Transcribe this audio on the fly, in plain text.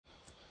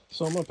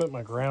So I'm up at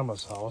my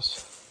grandma's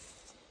house.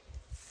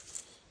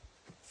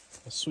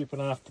 I'm sweeping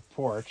off the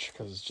porch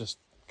because it's just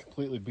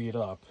completely beat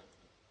up.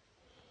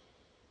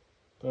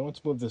 But I went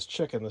to move this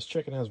chicken. This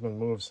chicken has been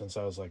moved since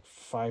I was like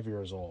 5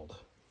 years old.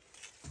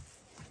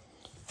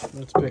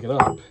 Let's pick it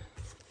up.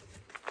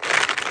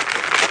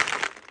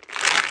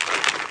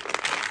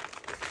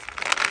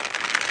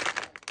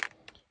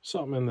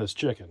 Something in this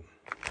chicken.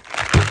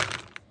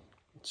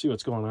 Let's see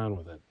what's going on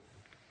with it.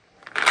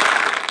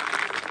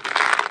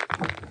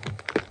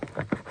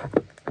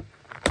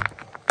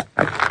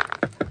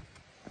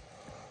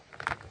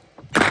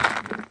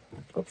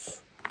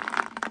 Oops.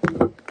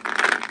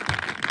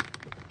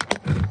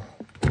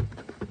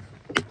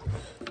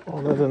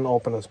 Well, that didn't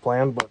open as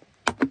planned, but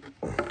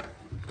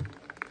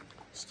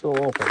still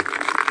open.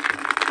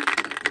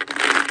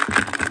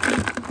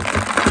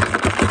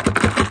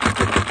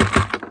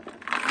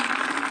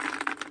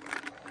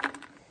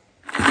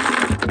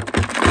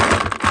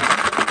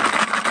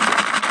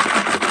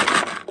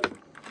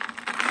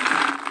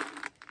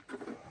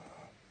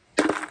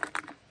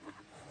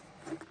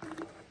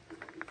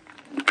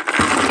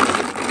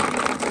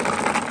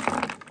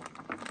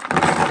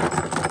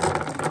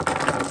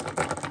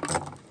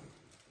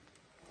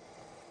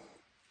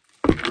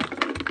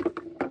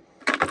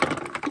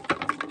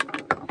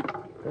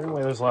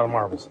 Apparently there's a lot of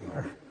marbles in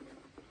there.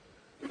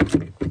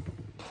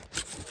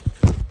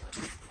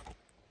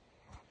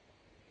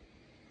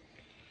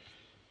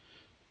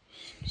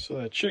 So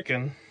that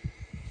chicken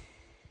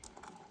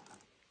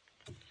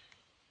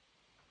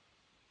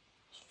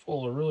is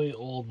full of really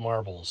old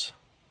marbles.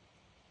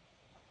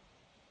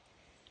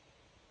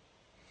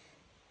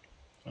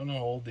 I don't know how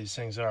old these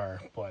things are,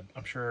 but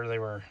I'm sure they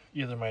were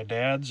either my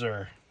dad's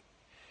or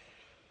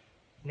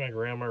my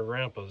grandma or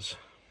grandpa's.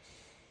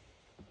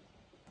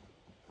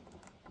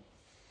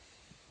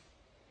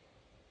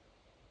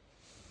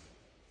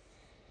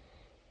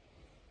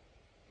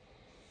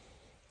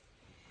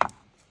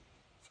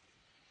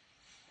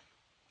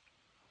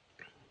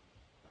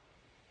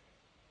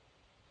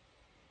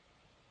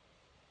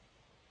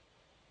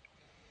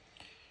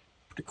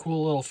 Pretty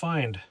cool little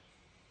find.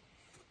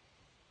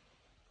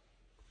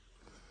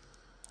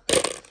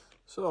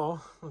 So, I'm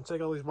gonna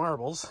take all these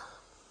marbles,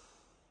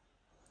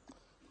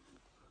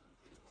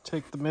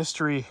 take the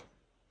mystery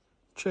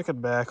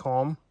chicken back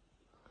home,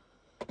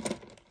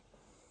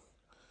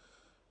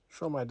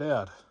 show my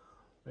dad.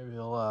 Maybe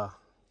he'll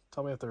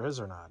tell me if they're his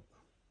or not.